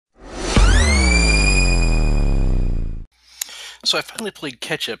So I finally played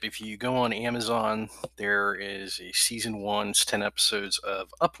catch up. If you go on Amazon, there is a season one, it's 10 episodes of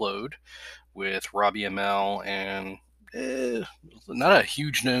Upload with Robbie Amell and eh, not a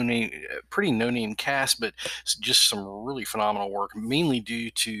huge no name, pretty no name cast, but just some really phenomenal work, mainly due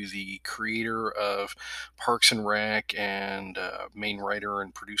to the creator of Parks and Rec and main writer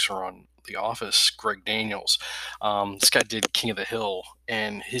and producer on The Office, Greg Daniels. This guy did King of the Hill,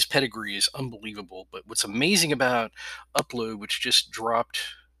 and his pedigree is unbelievable. But what's amazing about Upload, which just dropped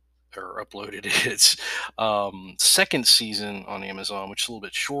or uploaded its second season on Amazon, which is a little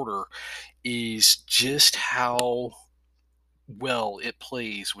bit shorter, is just how well it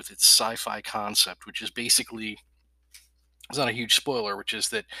plays with its sci-fi concept, which is basically, it's not a huge spoiler, which is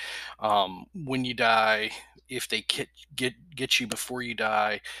that when you die, if they get you before you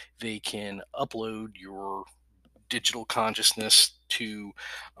die, they can upload your digital consciousness to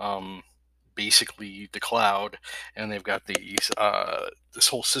um, basically the cloud, and they've got this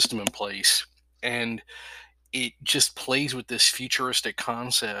whole system in place, and it just plays with this futuristic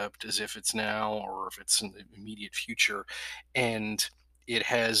concept as if it's now or if it's in the immediate future. And it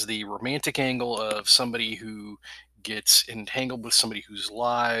has the romantic angle of somebody who gets entangled with somebody who's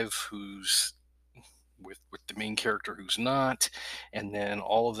live, who's with the main character who's not, and then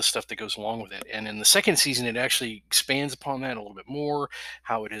all of the stuff that goes along with it. And in the second season, it actually expands upon that a little bit more,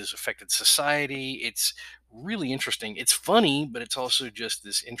 how it has affected society. It's really interesting. It's funny, but it's also just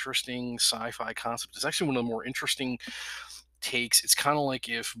this interesting sci-fi concept. It's actually one of the more interesting takes. It's kind of like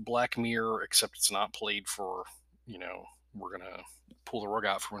if Black Mirror, except it's not played for, we're gonna pull the rug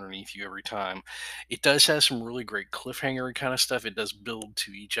out from underneath you every time. It does have some really great cliffhanger kind of stuff. It does build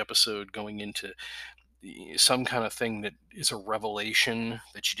to each episode going into some kind of thing that is a revelation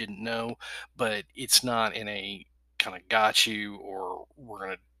that you didn't know, but it's not in a kind of got you or we're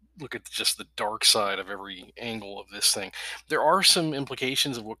going to look at just the dark side of every angle of this thing. There are some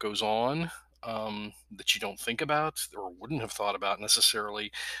implications of what goes on that you don't think about or wouldn't have thought about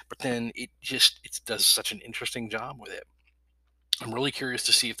necessarily, but then it does such an interesting job with it. I'm really curious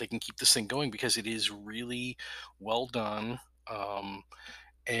to see if they can keep this thing going because it is really well done. Um,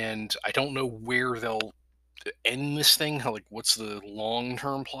 and I don't know where they'll end this thing, how, like, what's the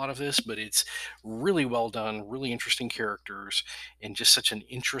long-term plot of this, but it's really well done, really interesting characters, and just such an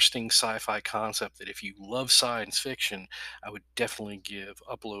interesting sci-fi concept that if you love science fiction, I would definitely give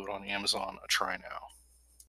Upload on Amazon a try now.